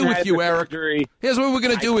we're going to do with you, Eric. Here's what we're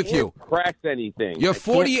going to do with you. Press anything. You're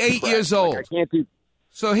 48 years old. I can't do.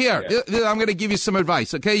 So here, I'm going to give you some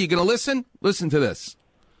advice. Okay, you're going to listen. Listen to this.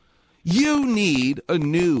 You need a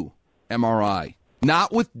new MRI,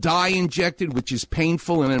 not with dye injected, which is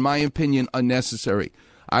painful and, in my opinion, unnecessary.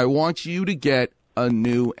 I want you to get a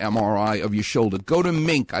new MRI of your shoulder. Go to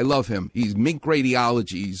Mink. I love him. He's Mink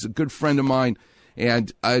Radiology. He's a good friend of mine.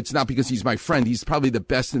 And it's not because he's my friend. He's probably the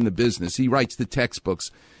best in the business. He writes the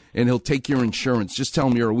textbooks, and he'll take your insurance. Just tell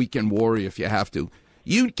him you're a weekend warrior if you have to.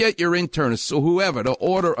 You get your internist or whoever to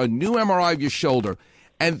order a new MRI of your shoulder,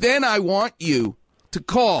 and then I want you to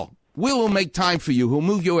call. Will make time for you. He'll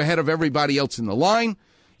move you ahead of everybody else in the line.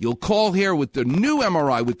 You'll call here with the new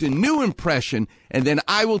MRI, with the new impression, and then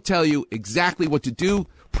I will tell you exactly what to do.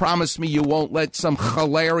 Promise me you won't let some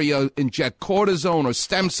Hilaria inject cortisone or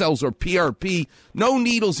stem cells or PRP. No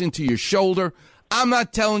needles into your shoulder. I'm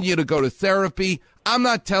not telling you to go to therapy. I'm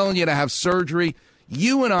not telling you to have surgery.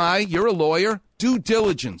 You and I, you're a lawyer, due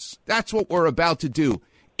diligence. That's what we're about to do.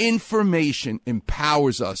 Information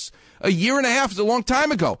empowers us. A year and a half is a long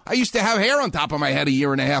time ago. I used to have hair on top of my head a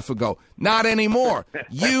year and a half ago. Not anymore.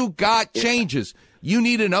 You got changes. You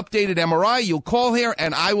need an updated MRI. You'll call here,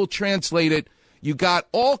 and I will translate it. You got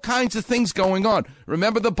all kinds of things going on.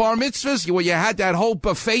 Remember the bar mitzvahs where you had that whole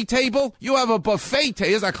buffet table? You have a buffet table.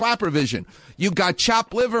 Here's a Clapper vision. You got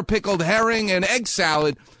chopped liver, pickled herring, and egg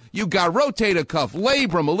salad. You got rotator cuff,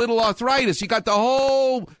 labrum, a little arthritis. You got the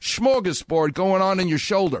whole smorgasbord going on in your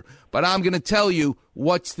shoulder. But I'm going to tell you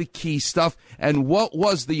what's the key stuff and what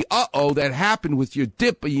was the uh-oh that happened with your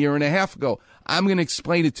dip a year and a half ago. I'm going to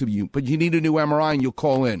explain it to you, but you need a new MRI and you'll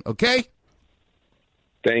call in, okay?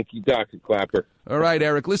 Thank you, Dr. Clapper. All right,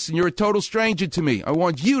 Eric, listen, you're a total stranger to me. I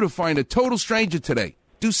want you to find a total stranger today.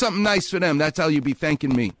 Do something nice for them. That's how you'll be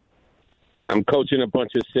thanking me. I'm coaching a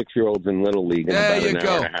bunch of 6-year-olds in Little League in about an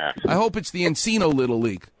hour and a half. I hope it's the Encino Little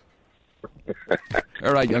League.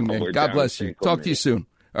 All right, young man. God bless you. Talk to you soon.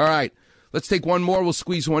 All right. Let's take one more. We'll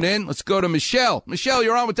squeeze one in. Let's go to Michelle. Michelle,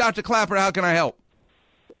 you're on with Dr. Clapper. How can I help?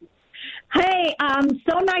 Hey,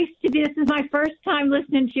 so nice to be. This is my first time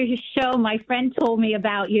listening to your show. My friend told me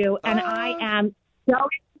about you, and I'm so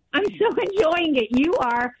enjoying it. You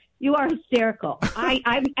are hysterical.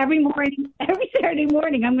 I'm every Saturday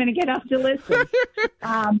morning, I'm going to get up to listen.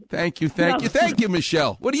 Thank you,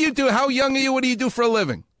 Michelle. What do you do? How young are you? What do you do for a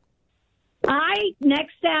living?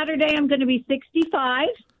 Next Saturday, I'm going to be 65.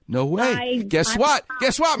 No way. Guess what,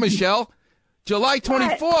 Michelle? July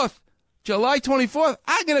 24th.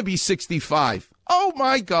 I'm going to be 65. Oh,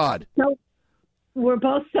 my God. So we're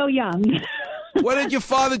both so young. What did your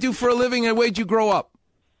father do for a living, and where'd you grow up?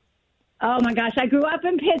 Oh, my gosh. I grew up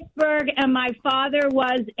in Pittsburgh, and my father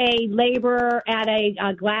was a laborer at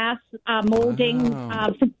a glass molding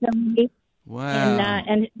facility. Wow.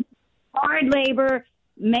 And hard labor,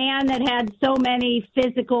 man that had so many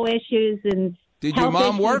physical issues and Did your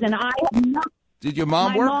mom work? And I have not. Did your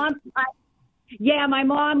mom work? My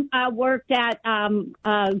mom worked at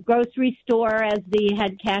a grocery store as the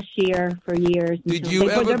head cashier for years. Did you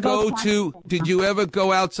ever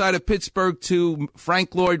go outside of Pittsburgh to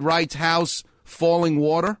Frank Lloyd Wright's house, Falling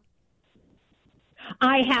Water?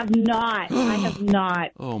 I have not.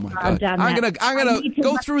 Oh my God! I'm gonna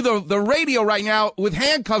go through the radio right now with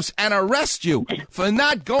handcuffs and arrest you for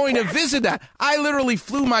not going to visit that. I literally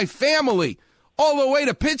flew my family all the way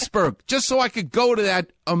to Pittsburgh just so I could go to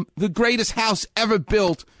that. The greatest house ever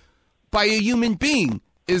built by a human being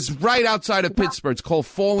is right outside of Pittsburgh. It's called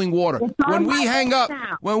Falling Water. When we hang up,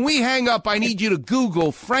 I need you to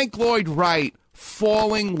Google Frank Lloyd Wright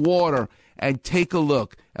Falling Water and take a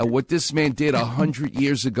look at what this man did 100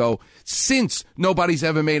 years ago, since nobody's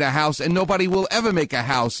ever made a house and nobody will ever make a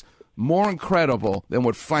house more incredible than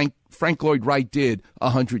what Frank Lloyd Wright did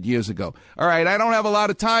 100 years ago. All right, I don't have a lot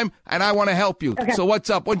of time, and I want to help you. Okay. So what's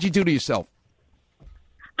up? What did you do to yourself?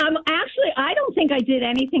 Actually, I don't think I did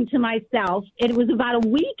anything to myself. It was about a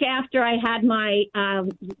week after I had my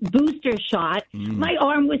booster shot. My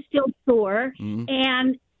arm was still sore,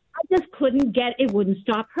 and I just couldn't it wouldn't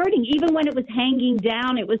stop hurting. Even when it was hanging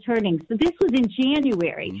down, it was hurting. So this was in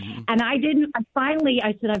January. And I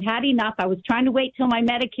said, I've had enough. I was trying to wait till my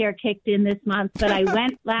Medicare kicked in this month, but I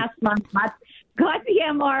went last month, got the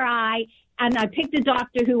MRI, and I picked a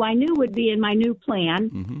doctor who I knew would be in my new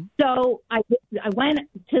plan. So I went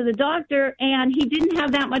to the doctor, and he didn't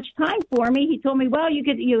have that much time for me. He told me, well,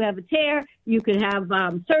 you have a tear, you could have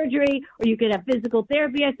surgery, or you could have physical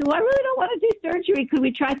therapy. I said, well, I really don't want to do surgery. Could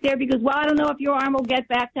we try therapy? Because, well, I don't know if your arm will get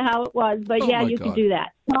back to how it was, but you could do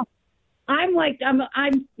that. So I'm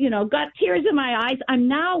got tears in my eyes. I'm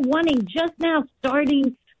now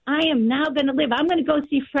starting. I am now going to live. I'm going to go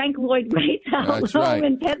see Frank Lloyd Wright's house home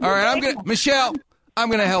in Pittsburgh. All right, Michelle, I'm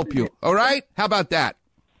going to help you. All right? How about that?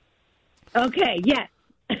 Okay, yes.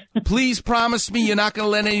 Please promise me you're not going to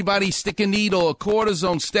let anybody stick a needle, a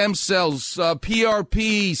cortisone, stem cells,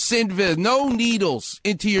 PRP, Synvis, no needles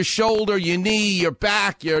into your shoulder, your knee, your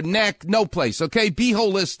back, your neck, no place, okay? Be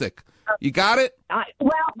holistic. You got it? I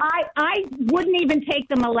wouldn't even take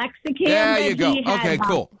the Meloxicam. There you go. Okay,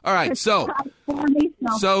 cool. All right, so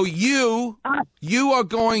you are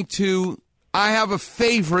going to, I have a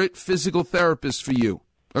favorite physical therapist for you,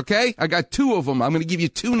 okay? I got two of them. I'm going to give you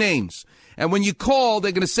two names. And when you call,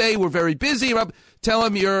 they're going to say, we're very busy. Tell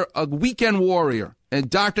them you're a weekend warrior. And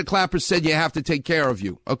Dr. Clapper said you have to take care of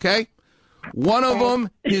you, okay? One of them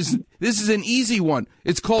this is an easy one.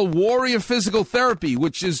 It's called Warrior Physical Therapy,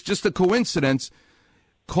 which is just a coincidence.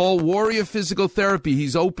 Call Warrior Physical Therapy.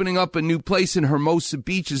 He's opening up a new place in Hermosa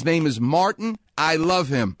Beach. His name is Martin. I love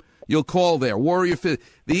him. You'll call there.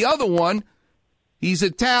 The other one, he's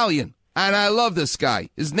Italian, and I love this guy.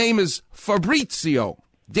 His name is Fabrizio,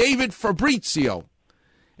 David Fabrizio,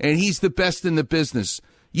 and he's the best in the business.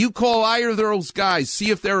 You call either of those guys, see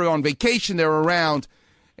if they're on vacation, they're around,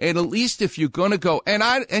 And at least if you're going to go,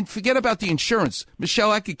 and forget about the insurance.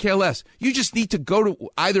 Michelle, I could care less. You just need to go to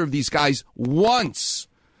either of these guys once.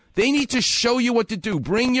 They need to show you what to do.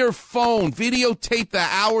 Bring your phone, videotape the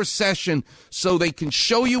hour session so they can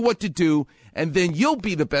show you what to do, and then you'll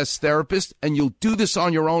be the best therapist, and you'll do this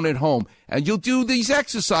on your own at home. And you'll do these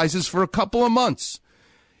exercises for a couple of months.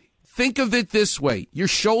 Think of it this way. Your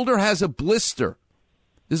shoulder has a blister.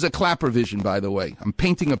 This is a Clapper vision, by the way. I'm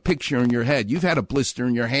painting a picture in your head. You've had a blister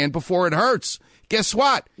in your hand before. It hurts. Guess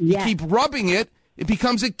what? Yes. You keep rubbing it, it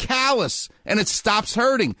becomes a callus, and it stops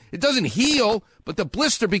hurting. It doesn't heal, but the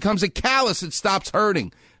blister becomes a callus. It stops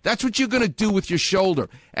hurting. That's what you're going to do with your shoulder.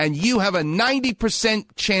 And you have a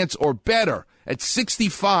 90% chance or better at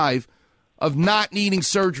 65 of not needing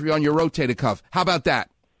surgery on your rotator cuff. How about that?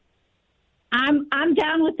 I'm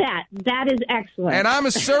down with that. That is excellent. And I'm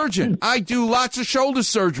a surgeon. I do lots of shoulder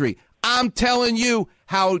surgery. I'm telling you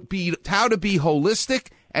how to be holistic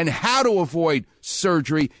and how to avoid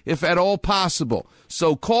surgery if at all possible.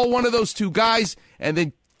 So call one of those two guys and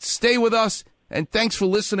then stay with us. And thanks for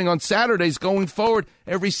listening on Saturdays going forward.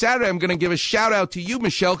 Every Saturday I'm going to give a shout-out to you,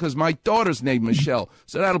 Michelle, because my daughter's named Michelle.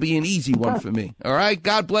 So that'll be an easy one for me. All right?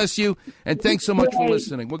 God bless you, and thanks so much for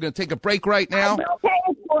listening. We're going to take a break right now. Pay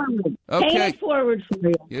it forward. Okay. Pay it forward for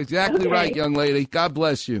you. You're exactly right, young lady. God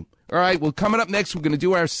bless you. All right, well, coming up next, we're going to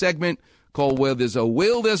do our segment called Where There's a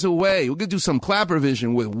Will, There's a Way. We're going to do some Clapper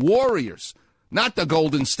vision with Warriors. Not the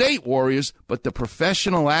Golden State Warriors, but the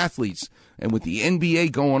professional athletes. And with the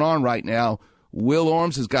NBA going on right now, Will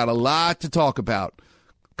Arms has got a lot to talk about.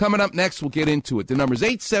 Coming up next, we'll get into it. The number's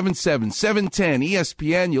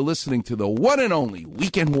 877-710-ESPN. You're listening to the one and only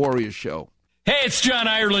Weekend Warriors Show. Hey, it's John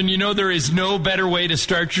Ireland. You know there is no better way to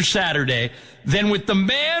start your Saturday than with the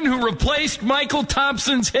man who replaced Michael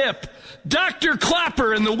Thompson's hip, Dr.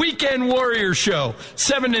 Clapper and the Weekend Warriors Show,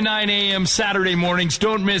 7 to 9 a.m. Saturday mornings.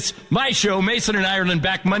 Don't miss my show, Mason and Ireland,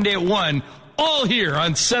 back Monday at 1, all here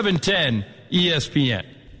on 710 ESPN.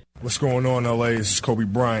 What's going on, LA? This is Kobe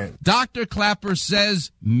Bryant. Dr. Clapper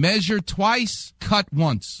says, measure twice, cut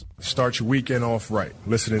once. Start your weekend off right.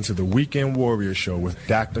 Listening to the Weekend Warrior Show with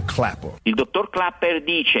Dr. Clapper. Il dottor Clapper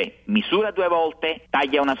dice, misura due volte,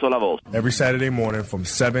 taglia una sola volta. Every Saturday morning from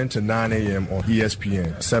 7 to 9 a.m. on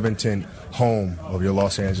ESPN, 710, home of your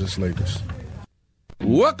Los Angeles Lakers.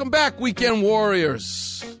 Welcome back, Weekend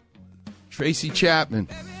Warriors. Tracy Chapman,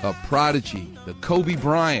 a prodigy, the Kobe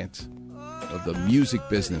Bryant of the music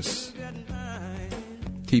business.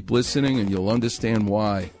 Keep listening and you'll understand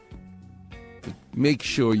why. But make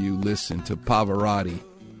sure you listen to Pavarotti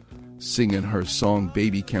singing her song,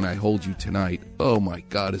 Baby Can I Hold You Tonight. Oh my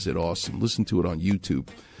God, is it awesome. Listen to it on YouTube.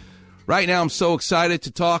 Right now I'm so excited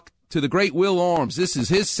to talk to the great Will Arms. This is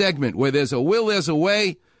his segment where there's a will, there's a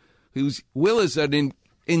way. Will is an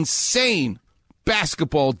insane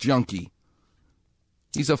basketball junkie.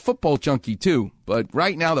 He's a football junkie, too. But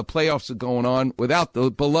right now the playoffs are going on without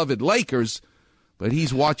the beloved Lakers, but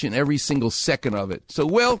he's watching every single second of it. So,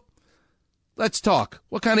 Will, let's talk.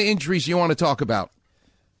 What kind of injuries do you want to talk about?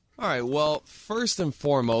 All right, well, first and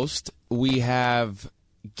foremost, we have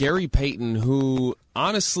Gary Payton, who,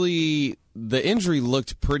 honestly, the injury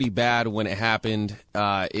looked pretty bad when it happened.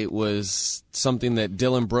 It was something that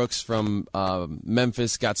Dylan Brooks from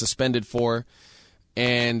Memphis got suspended for.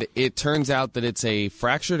 And it turns out that it's a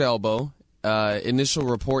fractured elbow. Initial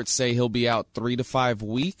reports say he'll be out 3 to 5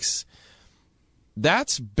 weeks.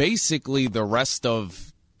 That's basically the rest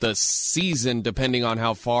of the season, depending on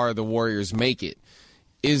how far the Warriors make it.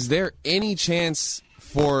 Is there any chance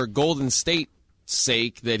for Golden State's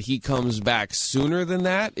sake that he comes back sooner than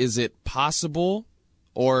that? Is it possible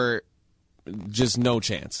or just no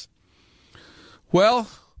chance? Well,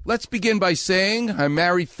 let's begin by saying I'm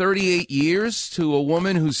married 38 years to a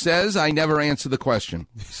woman who says I never answer the question.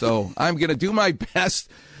 So I'm going to do my best,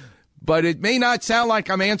 but it may not sound like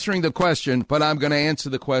I'm answering the question, but I'm going to answer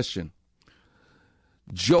the question.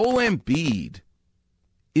 Joel Embiid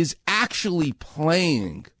is actually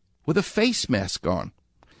playing with a face mask on.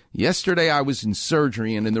 Yesterday I was in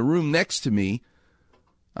surgery, and in the room next to me,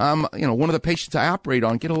 one of the patients I operate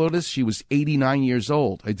on, get a load of this, she was 89 years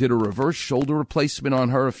old. I did a reverse shoulder replacement on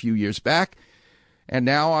her a few years back, and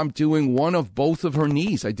now I'm doing one of both of her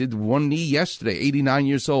knees. I did one knee yesterday, 89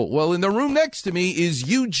 years old. Well, in the room next to me is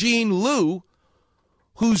Eugene Liu,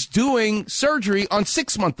 who's doing surgery on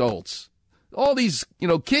 6-month-olds. All these,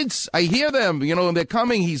 kids, I hear them, and they're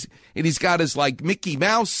coming. He's got his, Mickey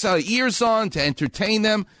Mouse ears on to entertain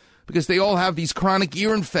them, because they all have these chronic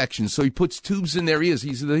ear infections, so he puts tubes in their ears.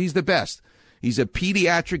 He's the best. He's a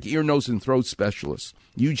pediatric ear, nose, and throat specialist,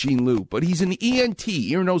 Eugene Liu. But he's an ENT,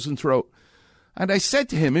 ear, nose, and throat And I said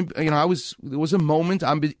to him, there was a moment,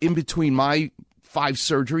 I'm in between my 5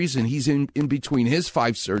 surgeries and he's in between his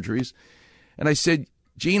 5 surgeries. And I said,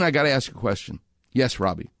 Gene, I got to ask you a question. Yes,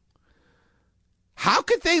 Robbie. How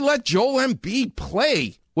could they let Joel Embiid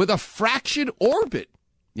play with a fractured orbit?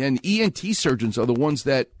 And ENT surgeons are the ones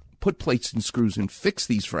that put plates and screws and fix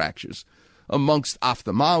these fractures, amongst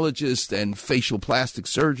ophthalmologists and facial plastic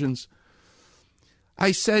surgeons.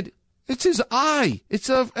 I said, it's his eye. It's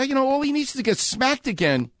all he needs is to get smacked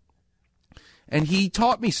again. And he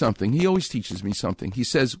taught me something. He always teaches me something. He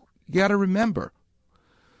says, you got to remember,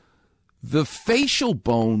 the facial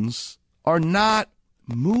bones are not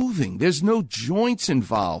moving. There's no joints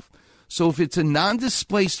involved. So if it's a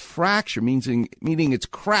non-displaced fracture, meaning it's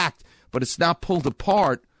cracked, but it's not pulled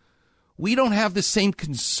apart, we don't have the same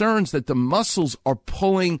concerns that the muscles are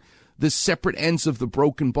pulling the separate ends of the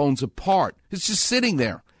broken bones apart. It's just sitting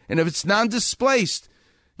there. And if it's non-displaced,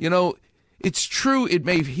 it's true it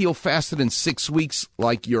may heal faster than 6 weeks,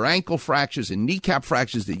 like your ankle fractures and kneecap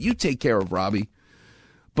fractures that you take care of, Robbie.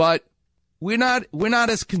 But we're not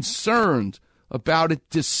as concerned about it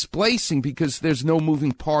displacing because there's no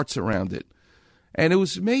moving parts around it. And it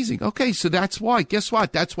was amazing. Okay, so that's why. Guess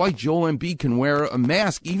what? That's why Joel Embiid can wear a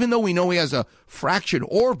mask, even though we know he has a fractured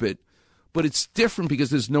orbit, but it's different because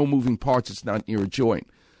there's no moving parts. It's not near a joint.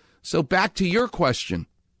 So back to your question.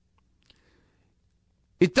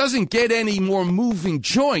 It doesn't get any more moving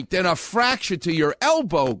joint than a fracture to your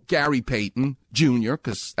elbow, Gary Payton Jr.,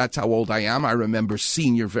 because that's how old I am. I remember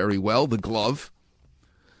Senior very well, the glove.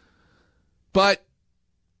 But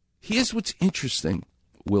here's what's interesting,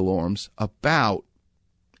 Will Orms, about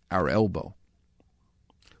our elbow.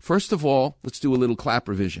 First of all, let's do a little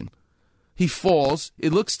Clapper vision. He falls.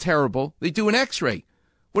 It looks terrible. They do an X-ray.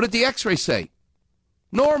 What did the X-ray say?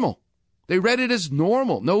 Normal. They read it as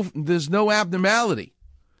normal. There's no abnormality.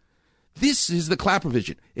 This is the Clapper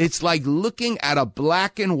vision. It's like looking at a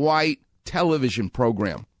black and white television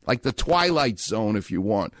program, like the Twilight Zone, if you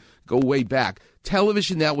want. Go way back.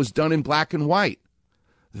 Television that was done in black and white.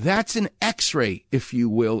 That's an X-ray, if you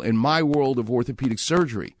will, in my world of orthopedic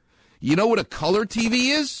surgery. You know what a color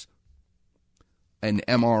TV is? An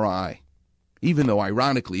MRI. Even though,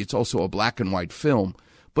 ironically, it's also a black and white film.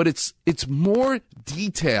 But it's more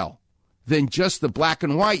detail than just the black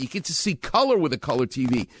and white. You get to see color with a color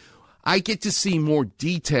TV. I get to see more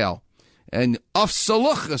detail. And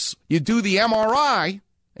afsaluchas, you do the MRI,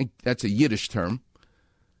 and that's a Yiddish term,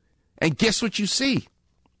 and guess what you see?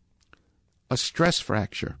 A stress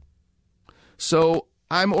fracture. So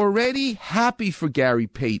I'm already happy for Gary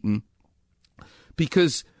Payton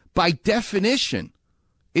because by definition,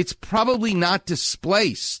 it's probably not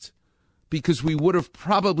displaced because we would have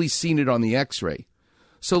probably seen it on the X-ray.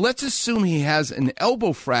 So let's assume he has an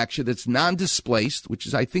elbow fracture that's non-displaced, which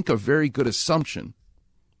is, I think, a very good assumption.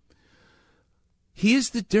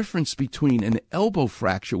 Here's the difference between an elbow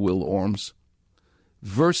fracture, Will Orms,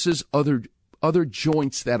 versus other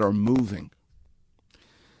joints that are moving.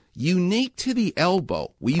 Unique to the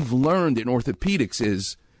elbow, we've learned in orthopedics,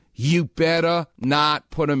 is you better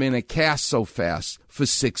not put him in a cast so fast for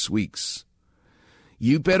 6 weeks.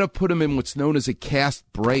 You better put him in what's known as a cast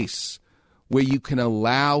brace, where you can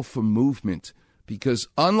allow for movement. Because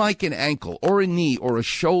unlike an ankle or a knee or a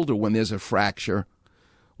shoulder when there's a fracture,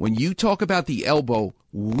 when you talk about the elbow,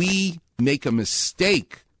 we make a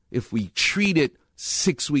mistake if we treat it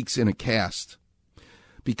 6 weeks in a cast.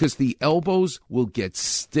 Because the elbows will get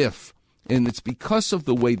stiff. And it's because of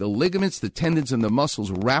the way the ligaments, the tendons, and the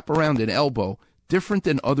muscles wrap around an elbow, different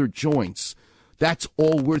than other joints. That's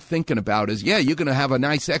all we're thinking about is, yeah, you're going to have a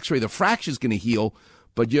nice x-ray. The fracture's going to heal,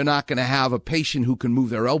 but you're not going to have a patient who can move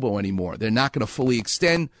their elbow anymore. They're not going to fully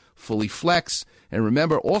extend, fully flex. And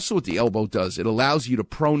remember also what the elbow does. It allows you to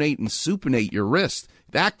pronate and supinate your wrist.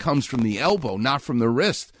 That comes from the elbow, not from the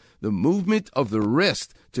wrist. The movement of the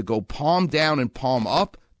wrist to go palm down and palm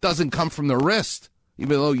up doesn't come from the wrist,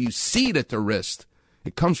 even though you see it at the wrist.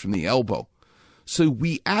 It comes from the elbow. So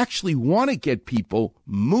we actually want to get people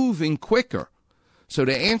moving quicker. So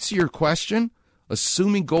to answer your question,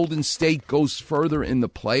 assuming Golden State goes further in the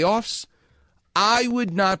playoffs, I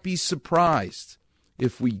would not be surprised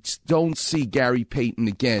if we don't see Gary Payton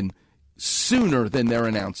again sooner than they're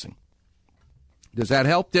announcing. Does that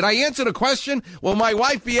help? Did I answer the question? Will my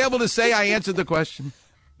wife be able to say I answered the question?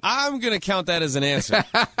 I'm going to count that as an answer.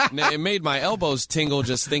 It made my elbows tingle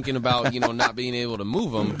just thinking about, not being able to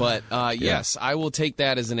move them. But, yes, I will take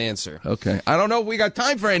that as an answer. Okay. I don't know if we got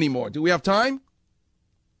time for any more. Do we have time?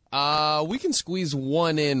 We can squeeze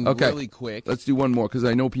one in really quick. Let's do one more because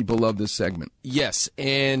I know people love this segment. Yes,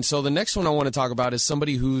 and so the next one I want to talk about is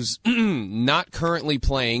somebody who's not currently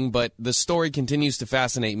playing, but the story continues to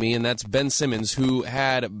fascinate me, and that's Ben Simmons, who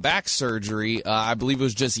had back surgery, I believe it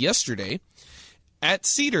was just yesterday, at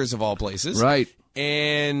Cedars of all places. Right.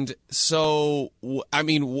 And so, I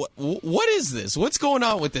mean, what is this? What's going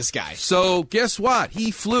on with this guy? So guess what?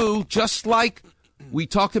 He flew just like we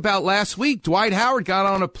talked about last week. Dwight Howard got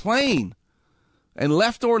on a plane and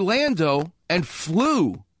left Orlando and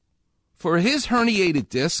flew for his herniated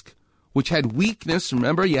disc, which had weakness.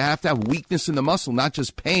 Remember, you have to have weakness in the muscle, not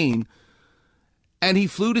just pain. And he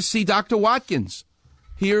flew to see Dr. Watkins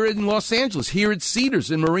here in Los Angeles, here at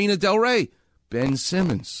Cedars in Marina del Rey. Ben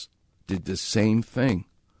Simmons did the same thing.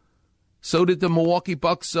 So did the Milwaukee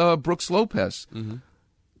Bucks' Brooks Lopez. Mm-hmm.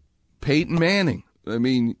 Peyton Manning. I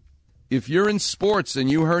mean, if you're in sports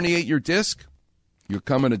and you herniate your disc, you're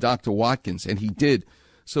coming to Dr. Watkins, and he did.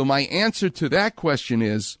 So my answer to that question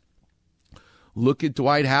is, look at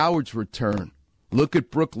Dwight Howard's return. Look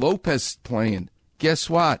at Brooke Lopez playing. Guess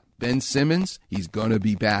what? Ben Simmons, he's going to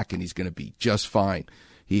be back, and he's going to be just fine.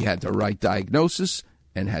 He had the right diagnosis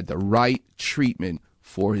and had the right treatment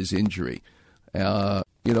for his injury.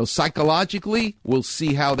 Psychologically, we'll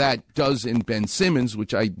see how that does in Ben Simmons,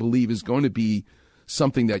 which I believe is going to be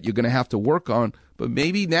something that you're going to have to work on. But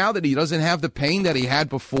maybe now that he doesn't have the pain that he had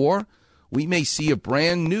before, we may see a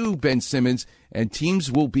brand new Ben Simmons, and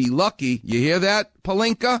teams will be lucky. You hear that,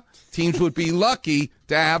 Palenka? Teams would be lucky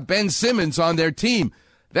to have Ben Simmons on their team.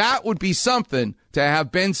 That would be something to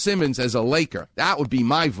have Ben Simmons as a Laker. That would be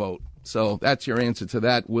my vote. So that's your answer to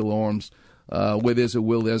that, Will Orms. Where there's a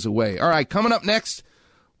will, there's a way. All right, coming up next,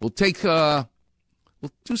 we'll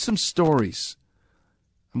do some stories.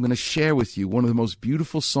 I'm going to share with you one of the most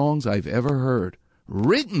beautiful songs I've ever heard,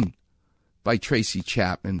 written by Tracy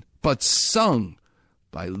Chapman, but sung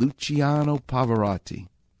by Luciano Pavarotti.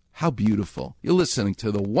 How beautiful. You're listening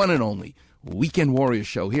to the one and only Weekend Warrior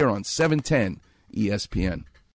Show here on 710 ESPN.